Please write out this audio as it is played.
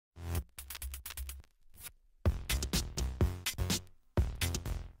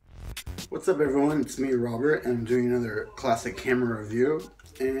What's up everyone, it's me Robert and I'm doing another classic camera review,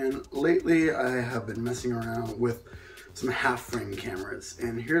 and lately I have been messing around with some half frame cameras,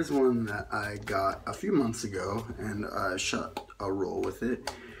 and here's one that I got a few months ago and I shot a roll with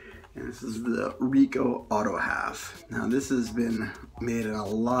it, and this is the Ricoh Auto Half. Now this has been made in a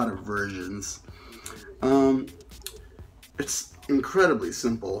lot of versions. It's incredibly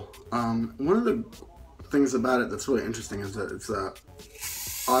simple. One of the things about it that's really interesting is that it's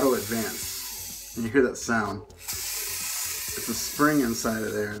auto advance, and you hear that sound. It's a spring inside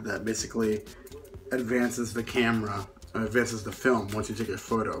of there that basically advances the camera, advances the film once you take a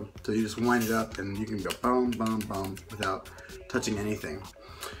photo. So you just wind it up and you can go boom, boom, boom without touching anything.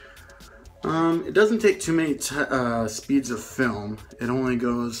 It doesn't take too many speeds of film. It only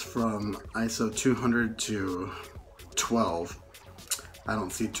goes from ISO 200 to 12. I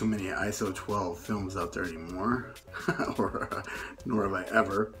don't see too many ISO 12 films out there anymore, nor have I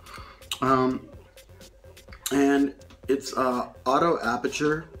ever. And it's auto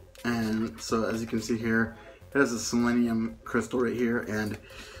aperture, and so as you can see here, it has a selenium crystal right here, and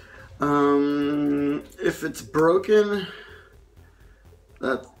if it's broken,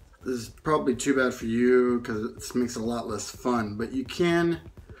 that is probably too bad for you because it makes it a lot less fun, but you can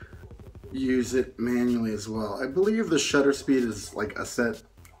use it manually as well. I believe the shutter speed is like a set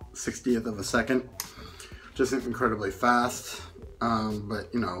 60th of a second, just incredibly fast, but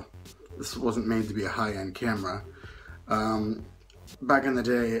you know, this wasn't made to be a high-end camera. Back in the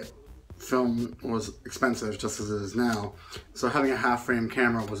day, film was expensive just as it is now, so having a half frame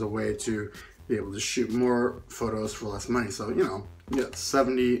camera was a way to be able to shoot more photos for less money. So you know, you get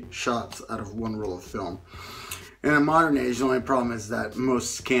 70 shots out of one roll of film. In a modern age, the only problem is that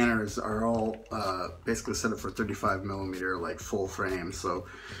most scanners are all basically set up for 35mm, like full frame. So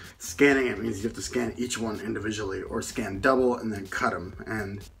scanning it means you have to scan each one individually, or scan double and then cut them.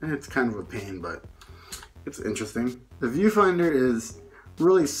 And it's kind of a pain, but it's interesting. The viewfinder is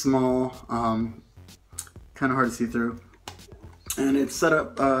really small, kind of hard to see through. And it's set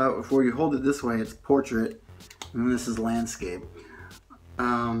up, where you hold it this way, it's portrait, and this is landscape.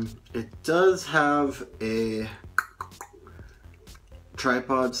 It does have a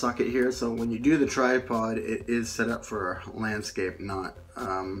tripod socket here, so when you do the tripod, it is set up for landscape, not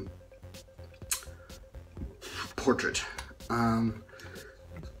portrait.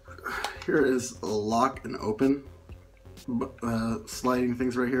 Here is a lock and open sliding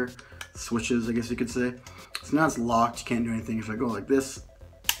things right here, switches I guess you could say. So now it's locked, you can't do anything. If I go like this,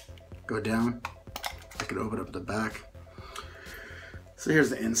 go down, I can open up the back. So here's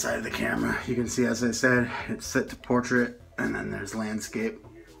the inside of the camera. You can see, as I said, it's set to portrait, and then there's landscape.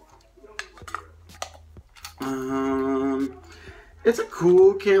 It's a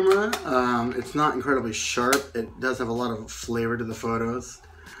cool camera. It's not incredibly sharp. It does have a lot of flavor to the photos.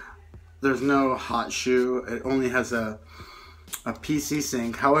 There's no hot shoe. It only has a PC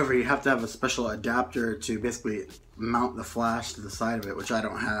sync. However, you have to have a special adapter to basically mount the flash to the side of it, which I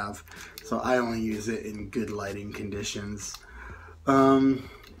don't have. So I only use it in good lighting conditions.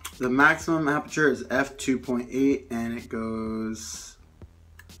 The maximum aperture is f2.8, and it goes,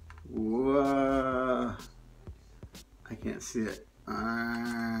 whoa, I can't see it.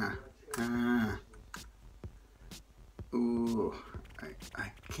 Ooh,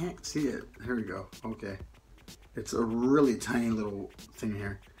 I can't see it. Here we go. Okay, it's a really tiny little thing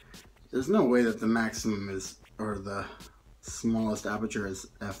here. There's no way that the maximum is, or the smallest aperture is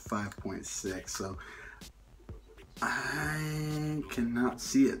f5.6. So I cannot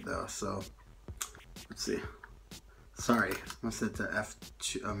see it though, so let's see. Sorry, I set to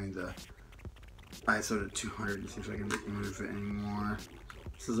f2, I mean the ISO to 200 to see if I can move it anymore.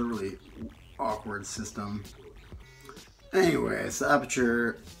 This is a really awkward system. Anyways, the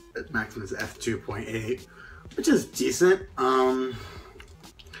aperture at maximum is f2.8, which is decent.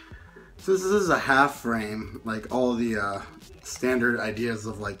 Since this is a half frame, like all the standard ideas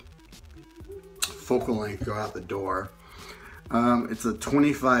of like focal length go out the door. It's a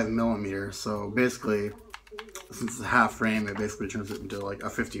 25mm, so basically, since it's a half frame, it basically turns it into like a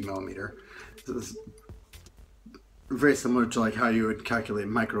 50mm. So it's very similar to like how you would calculate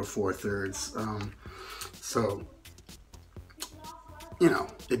micro four thirds. So you know,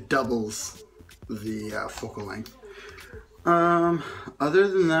 it doubles the focal length. Other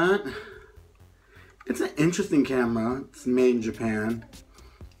than that, it's an interesting camera. It's made in Japan.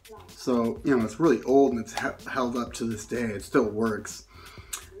 So, you know, it's really old and it's held up to this day. It still works.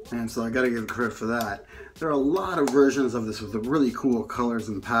 And so I gotta give credit for that. There are a lot of versions of this with really cool colors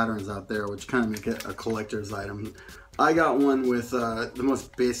and patterns out there, which kind of make it a collector's item. I got one with the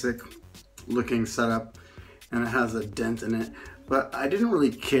most basic looking setup, and it has a dent in it. But I didn't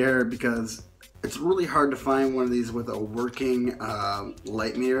really care because it's really hard to find one of these with a working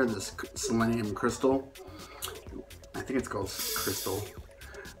light meter, this selenium crystal. I think it's called crystal.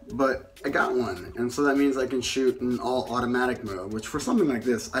 But I got one, and so that means I can shoot in all automatic mode, which for something like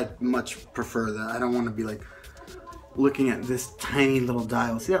this, I'd much prefer that. I don't want to be like looking at this tiny little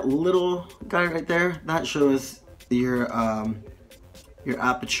dial. See that little guy right there? That shows your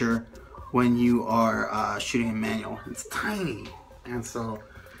aperture when you are shooting in manual. It's tiny, and so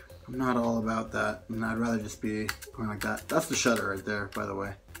I'm not all about that, and I'd rather just be going like that. That's the shutter right there, by the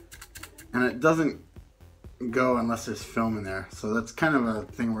way, and it doesn't go unless there's film in there. So that's kind of a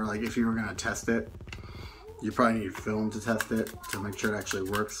thing where, like, if you were gonna test it, you probably need film to test it to make sure it actually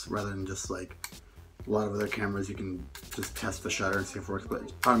works, rather than just like a lot of other cameras you can just test the shutter and see if it works, but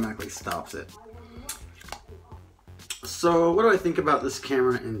it automatically stops it. So what do I think about this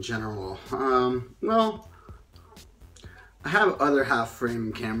camera in general? Well, I have other half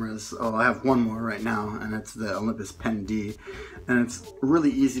frame cameras. Oh, I have one more right now, and it's the Olympus Pen D, and it's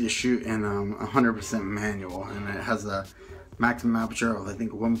really easy to shoot in 100% manual, and it has a maximum aperture of I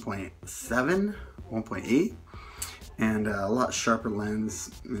think 1.7, 1.8, and a lot sharper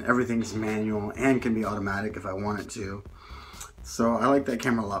lens. Everything's manual and can be automatic if I want it to. So I like that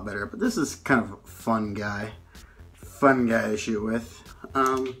camera a lot better. But this is kind of a fun guy to shoot with.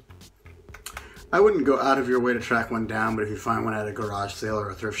 I wouldn't go out of your way to track one down, but if you find one at a garage sale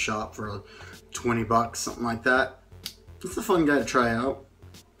or a thrift shop for 20 bucks, something like that, it's a fun guy to try out.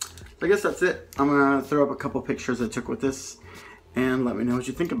 So I guess that's it. I'm gonna throw up a couple pictures I took with this and let me know what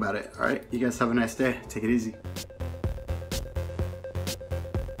you think about it. All right, you guys have a nice day. Take it easy.